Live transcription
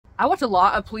I watch a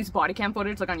lot of police body cam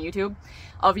footage, like on YouTube,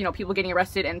 of, you know, people getting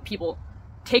arrested and people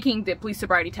taking the police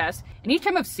sobriety test. And each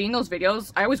time I've seen those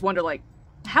videos, I always wonder, like,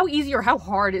 how easy or how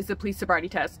hard is the police sobriety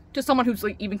test to someone who's,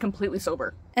 like, even completely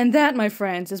sober? And that, my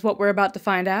friends, is what we're about to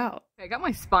find out. Okay, I got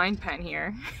my spine pen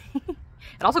here.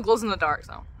 It also glows in the dark,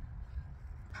 so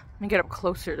let me get up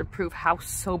closer to prove how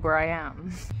sober I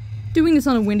am. Doing this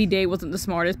on a windy day wasn't the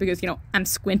smartest because, you know, I'm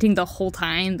squinting the whole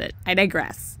time, but I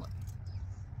digress.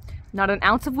 Not an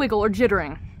ounce of wiggle or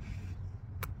jittering.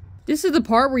 This is the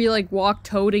part where you, like, walk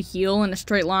toe to heel in a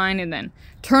straight line and then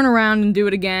turn around and do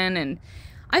it again, and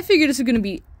I figured this was gonna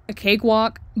be a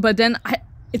cakewalk, but then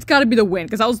it's gotta be the wind,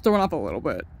 because I was thrown off a little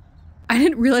bit. I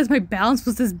didn't realize my balance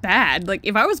was this bad. Like,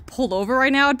 if I was pulled over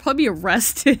right now, I'd probably be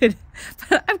arrested.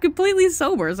 But I'm completely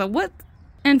sober, so what?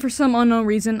 And for some unknown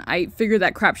reason, I figured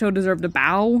that crap show deserved a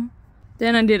bow.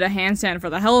 Then I did a handstand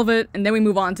for the hell of it, and then we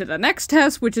move on to the next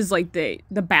test, which is like the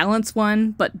balance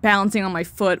one, but balancing on my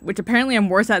foot, which apparently I'm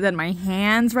worse at than my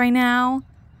hands right now.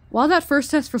 While that first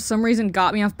test for some reason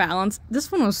got me off balance,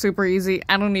 this one was super easy.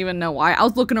 I don't even know why. I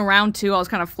was looking around too, I was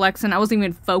kind of flexing. I wasn't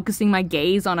even focusing my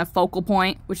gaze on a focal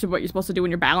point, which is what you're supposed to do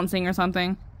when you're balancing or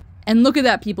something. And look at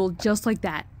that, people, just like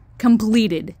that.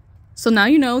 Completed. So now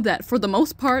you know that for the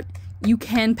most part, you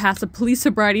can pass a police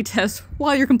sobriety test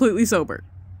while you're completely sober.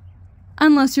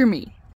 Unless you're me.